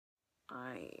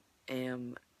I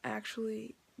am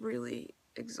actually really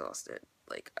exhausted.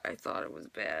 Like, I thought it was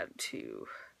bad to,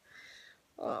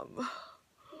 um,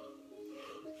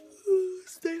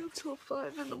 stay up till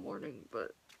 5 in the morning,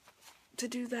 but to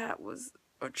do that was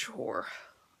a chore.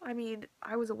 I mean,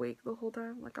 I was awake the whole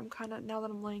time. Like, now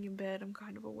that I'm laying in bed, I'm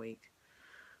kind of awake.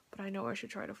 But I know I should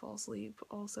try to fall asleep.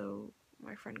 Also,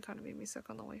 my friend kind of made me sick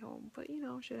on the way home. But,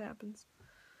 shit happens.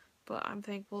 But I'm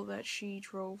thankful that she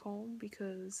drove home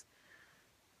because,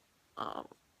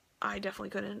 I definitely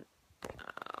couldn't.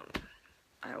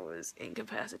 I was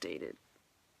incapacitated.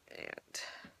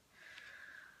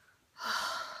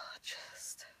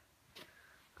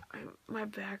 And my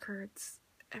back hurts.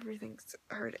 Everything's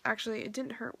hurt. Actually, it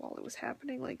didn't hurt while it was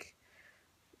happening. Like,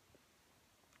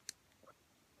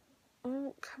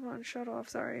 oh, come on, shut off.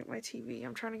 Sorry, my TV.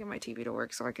 I'm trying to get my TV to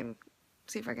work so I can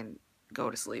see if I can go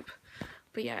to sleep.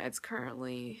 But yeah, it's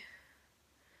currently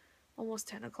almost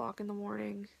 10 o'clock in the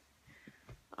morning.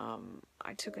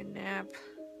 I took a nap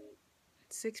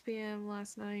at 6 p.m.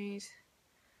 last night.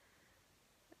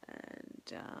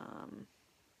 And,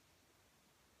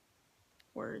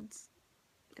 words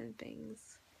and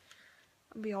things.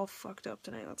 I'll be all fucked up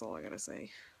tonight, that's all I gotta say.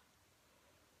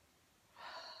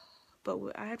 But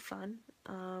I had fun.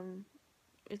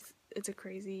 It's a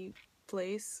crazy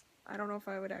place. I don't know if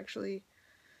I would actually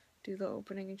do the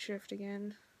opening shift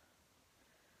again.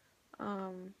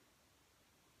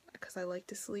 Because I like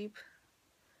to sleep.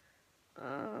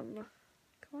 Come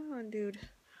on, dude.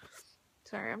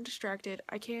 Sorry, I'm distracted.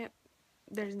 I can't.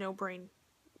 There's no brain.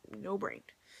 No brain.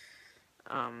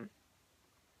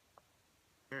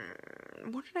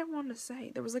 What did I want to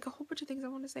say? There was like a whole bunch of things I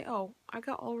wanted to say. Oh, I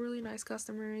got all really nice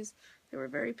customers. They were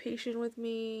very patient with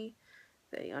me.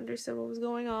 They understood what was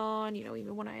going on,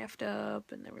 even when I effed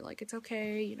up, and they were like, it's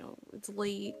okay, it's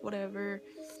late, whatever.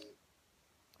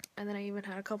 And then I even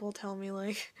had a couple tell me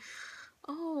like,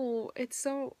 oh, it's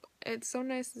so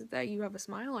nice that you have a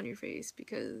smile on your face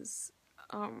because,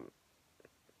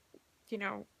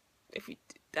 if you,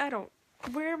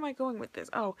 where am I going with this?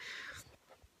 Oh,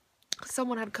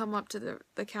 someone had come up to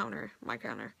the counter, my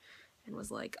counter, and was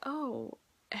like, oh,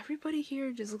 everybody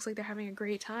here just looks like they're having a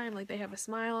great time. Like, they have a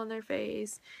smile on their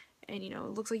face, and, it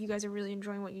looks like you guys are really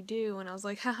enjoying what you do. And I was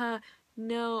like, haha,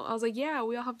 no. I was like, yeah,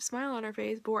 we all have a smile on our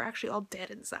face, but we're actually all dead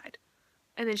inside.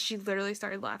 And then she literally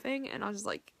started laughing, and I was just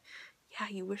like, yeah,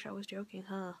 you wish I was joking,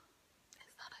 huh?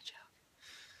 It's not a joke.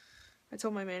 I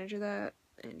told my manager that,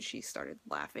 and she started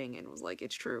laughing and was like,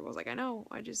 it's true. I was like, I know,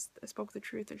 I spoke the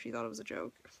truth, and she thought it was a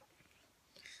joke.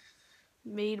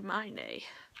 Made my day.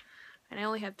 And I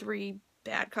only had 3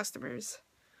 bad customers.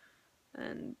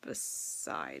 And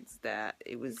besides that,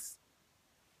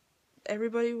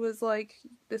 everybody was like,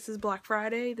 this is Black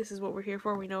Friday, this is what we're here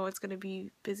for, we know it's gonna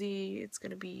be busy,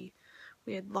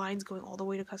 we had lines going all the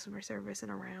way to customer service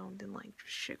and around, and like,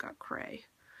 shit got cray.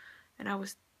 And I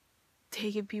was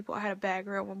taking people, I had a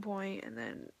bagger at one point, and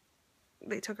then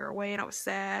they took her away, and I was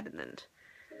sad, and then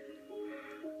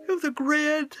it was a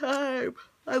grand time.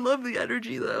 I love the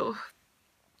energy, though.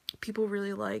 People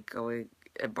really like going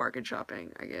and bargain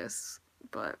shopping, I guess.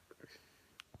 But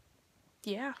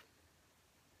yeah,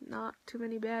 not too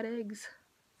many bad eggs.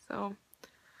 So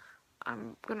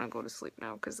I'm gonna go to sleep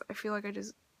now because I feel like I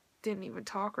just didn't even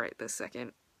talk right this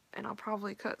second. And I'll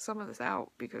probably cut some of this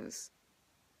out because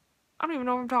I don't even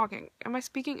know if I'm talking. Am I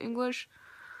speaking English?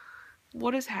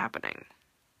 What is happening?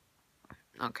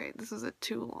 Okay, this is a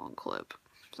too long clip.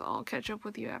 So I'll catch up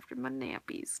with you after my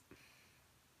nappies.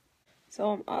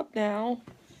 So I'm up now.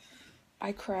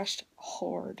 I crashed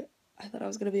hard. I thought I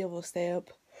was gonna be able to stay up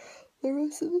the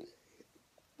rest of the day.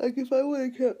 Like, if I would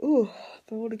have kept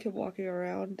walking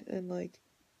around and, like,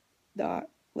 not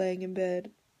laying in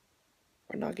bed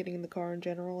or not getting in the car in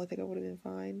general, I think I would have been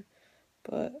fine.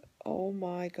 But, oh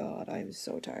my god, I'm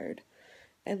so tired.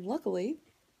 And luckily,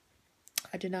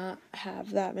 I did not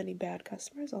have that many bad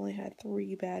customers. I only had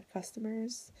 3 bad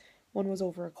customers. One was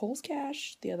over a Kohl's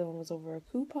Cash, the other one was over a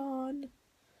coupon,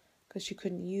 because she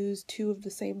couldn't use 2 of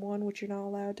the same one, which you're not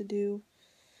allowed to do.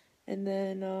 And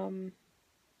then,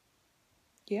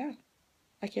 yeah.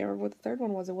 I can't remember what the third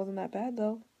one was. It wasn't that bad,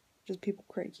 though. Just people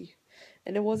cranky.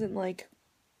 And it wasn't like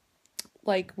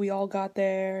we all got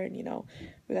there and,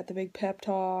 we got the big pep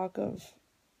talk of,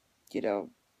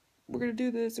 we're gonna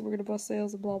do this and we're gonna bust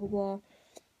sales and blah, blah, blah.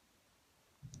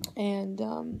 And,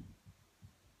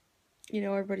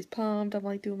 everybody's pumped. I'm,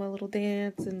 like, doing my little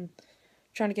dance and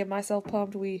trying to get myself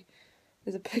pumped.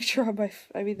 There's a picture on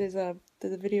there's a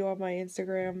video on my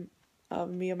Instagram of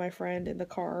me and my friend in the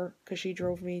car because she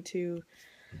drove me to,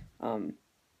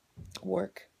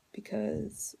 work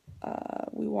because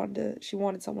she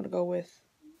wanted someone to go with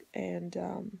and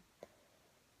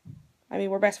I mean,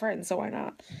 we're best friends, so why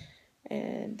not?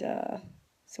 And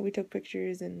so we took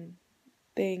pictures and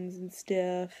things and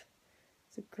stuff.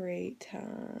 It's a great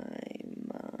time.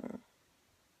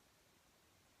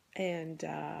 And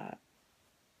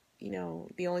you know,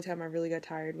 the only time I really got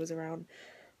tired was around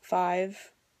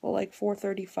 5. Well, like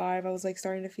 4:35, I was like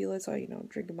starting to feel it. So, you know,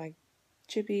 drinking my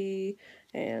chippy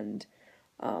and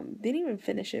didn't even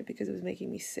finish it because it was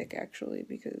making me sick actually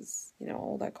because, you know,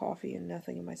 all that coffee and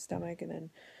nothing in my stomach. And then,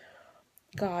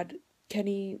 God,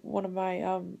 Kenny, one of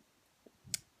my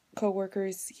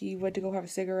co-workers, he went to go have a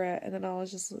cigarette, and then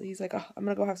he's like, oh, I'm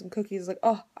gonna go have some cookies. I was like,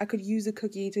 oh, I could use a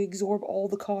cookie to absorb all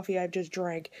the coffee I've just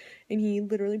drank. And he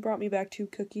literally brought me back 2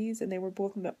 cookies, and they were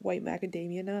both white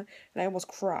macadamia nut, and I almost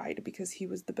cried because he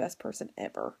was the best person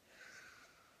ever.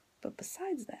 But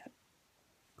besides that,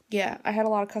 yeah, I had a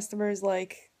lot of customers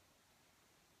like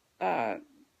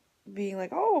being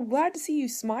like, oh, I'm glad to see you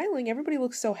smiling, everybody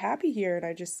looks so happy here. And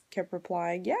I just kept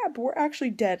replying, yeah, but we're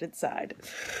actually dead inside.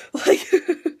 Like,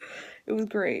 it was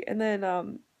great. And then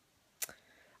I'm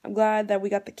glad that we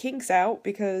got the kinks out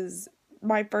because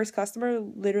my first customer,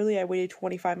 literally, I waited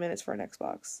 25 minutes for an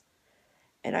Xbox.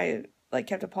 And I, like,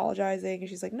 kept apologizing. And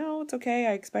she's like, no, it's okay.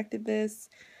 I expected this.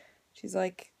 She's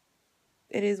like,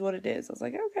 it is what it is. I was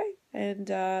like, okay. And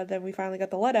then we finally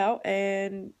got the let out.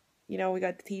 And, you know, we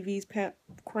got the TVs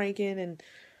cranking. And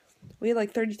we had,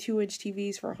 like, 32-inch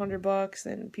TVs for $100.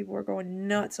 And people were going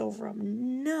nuts over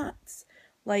them. Nuts.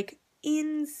 Like,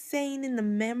 insane in the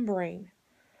membrane.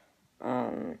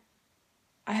 I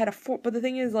had but the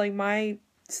thing is, like, my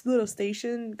little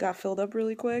station got filled up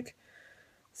really quick.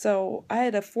 So I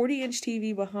had a 40-inch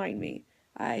TV behind me.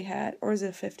 Or is it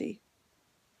a 50?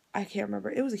 I can't remember.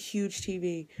 It was a huge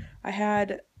TV. I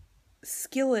had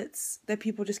skillets that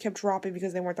people just kept dropping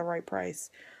because they weren't the right price.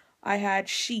 I had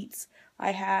sheets.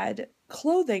 I had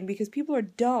clothing because people are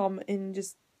dumb and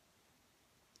just,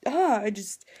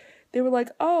 they were like,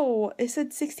 oh, it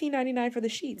said $16.99 for the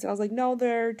sheets. I was like, no,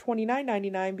 they're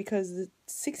 $29.99 because the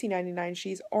 $16.99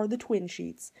 sheets are the twin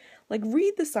sheets. Like,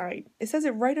 read the sign. It says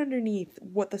it right underneath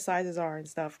what the sizes are and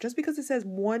stuff. Just because it says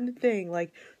one thing,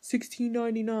 like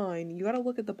 $16.99, you gotta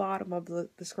look at the bottom of the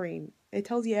screen. It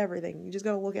tells you everything. You just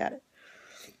gotta look at it.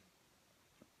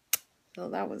 So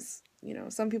that was, you know,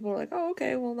 some people were like, oh,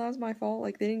 okay, well, that was my fault.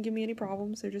 Like, they didn't give me any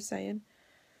problems. They're just saying.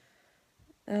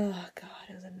 Oh, God,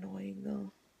 it was annoying,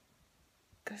 though.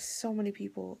 Cause so many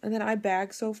people. And then I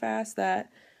bagged so fast that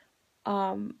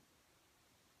I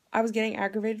was getting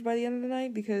aggravated by the end of the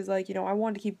night because, like, you know, I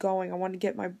wanted to keep going. I wanted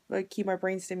to keep my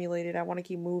brain stimulated. I want to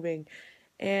keep moving.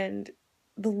 And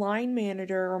the line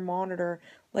manager or monitor,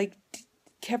 like,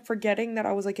 kept forgetting that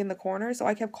I was, like, in the corner. So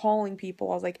I kept calling people.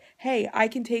 I was like, hey, I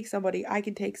can take somebody. I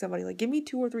can take somebody. Like, give me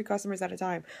 2 or 3 customers at a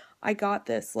time. I got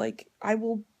this. Like, I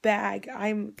will bag.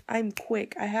 I'm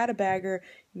quick. I had a bagger.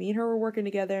 Me and her were working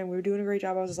together and we were doing a great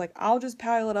job. I was just like, I'll just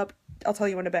pile it up. I'll tell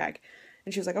you when to bag.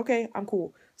 And she was like, okay, I'm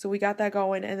cool. So we got that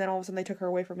going, and then all of a sudden they took her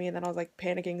away from me, and then I was like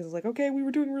panicking because I was like, okay, we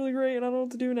were doing really great, and I don't know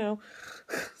what to do now.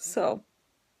 So,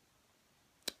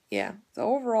 yeah. So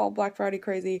overall, Black Friday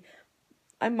crazy.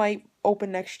 I might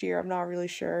open next year. I'm not really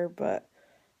sure, but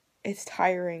it's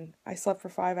tiring. I slept for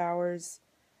 5 hours.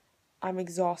 I'm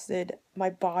exhausted. My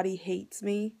body hates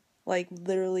me. Like,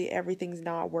 literally everything's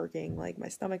not working. Like, my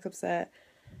stomach's upset.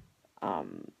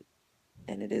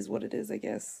 And it is what it is, I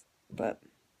guess. But,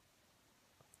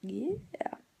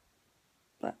 yeah.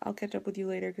 But I'll catch up with you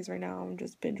later because right now I'm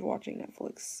just binge watching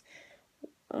Netflix.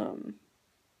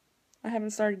 I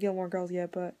haven't started Gilmore Girls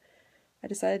yet, but I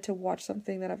decided to watch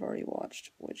something that I've already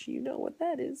watched, which you know what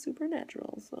that is,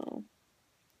 Supernatural. So,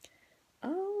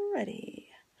 alrighty,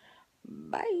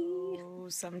 bye. Oh,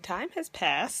 some time has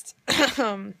passed.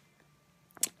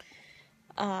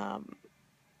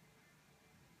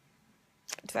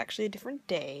 It's actually a different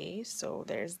day, so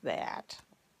there's that.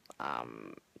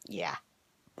 Yeah,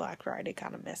 Black Friday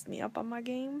kind of messed me up on my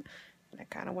game. And I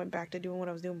kind of went back to doing what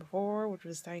I was doing before, which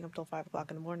was staying up till 5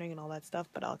 o'clock in the morning and all that stuff,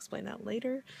 but I'll explain that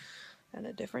later on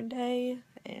a different day.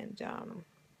 And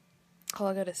all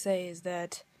I gotta say is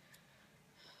that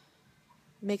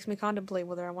it makes me contemplate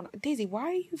whether I want to... Daisy, why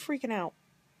are you freaking out?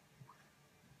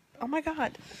 Oh my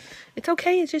god. It's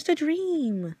okay, it's just a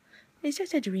dream. It's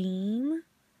just a dream.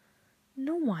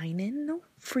 No whining, no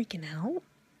freaking out.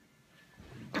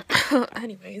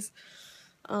 Anyways,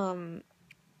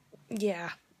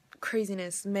 yeah,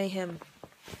 craziness, mayhem,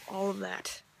 all of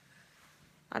that.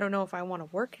 I don't know if I want to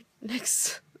work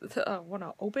want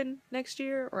to open next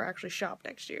year or actually shop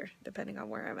next year, depending on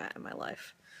where I'm at in my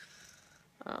life.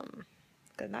 Cause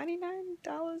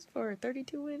 $99 for a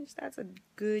 32-inch, that's a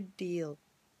good deal,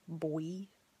 boy.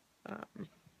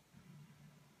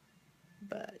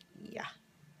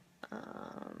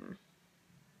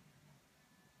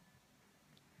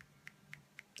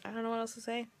 else to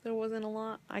say. There wasn't a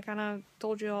lot. I kind of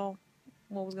told you all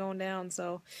what was going down,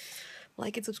 so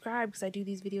like and subscribe because I do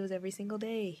these videos every single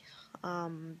day.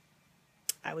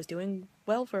 I was doing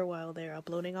well for a while there,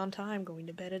 uploading on time, going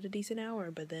to bed at a decent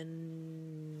hour, but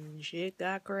then shit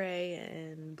got cray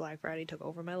and Black Friday took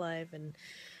over my life and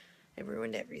it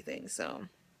ruined everything, so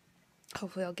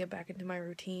hopefully I'll get back into my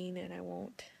routine and I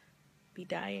won't be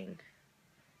dying.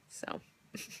 So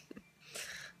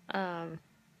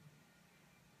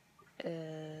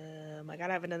my god,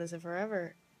 I haven't done this in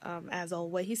forever. As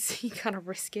always, you gotta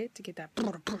risk it to get that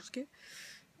brisket.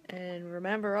 And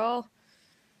remember all,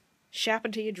 shop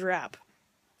until you drop.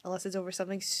 Unless it's over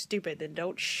something stupid, then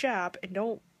don't shop and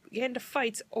don't get into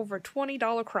fights over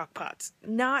 $20 crock pots.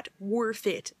 Not worth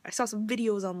it. I saw some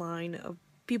videos online of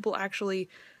people actually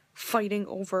fighting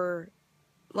over,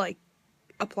 like,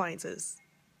 appliances.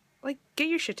 Like, get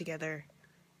your shit together.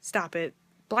 Stop it.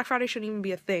 Black Friday shouldn't even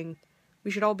be a thing.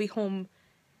 We should all be home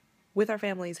with our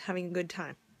families having a good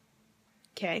time.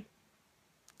 Okay?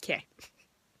 Okay.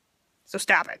 So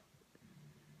stop it.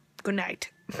 Good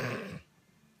night.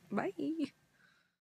 Bye.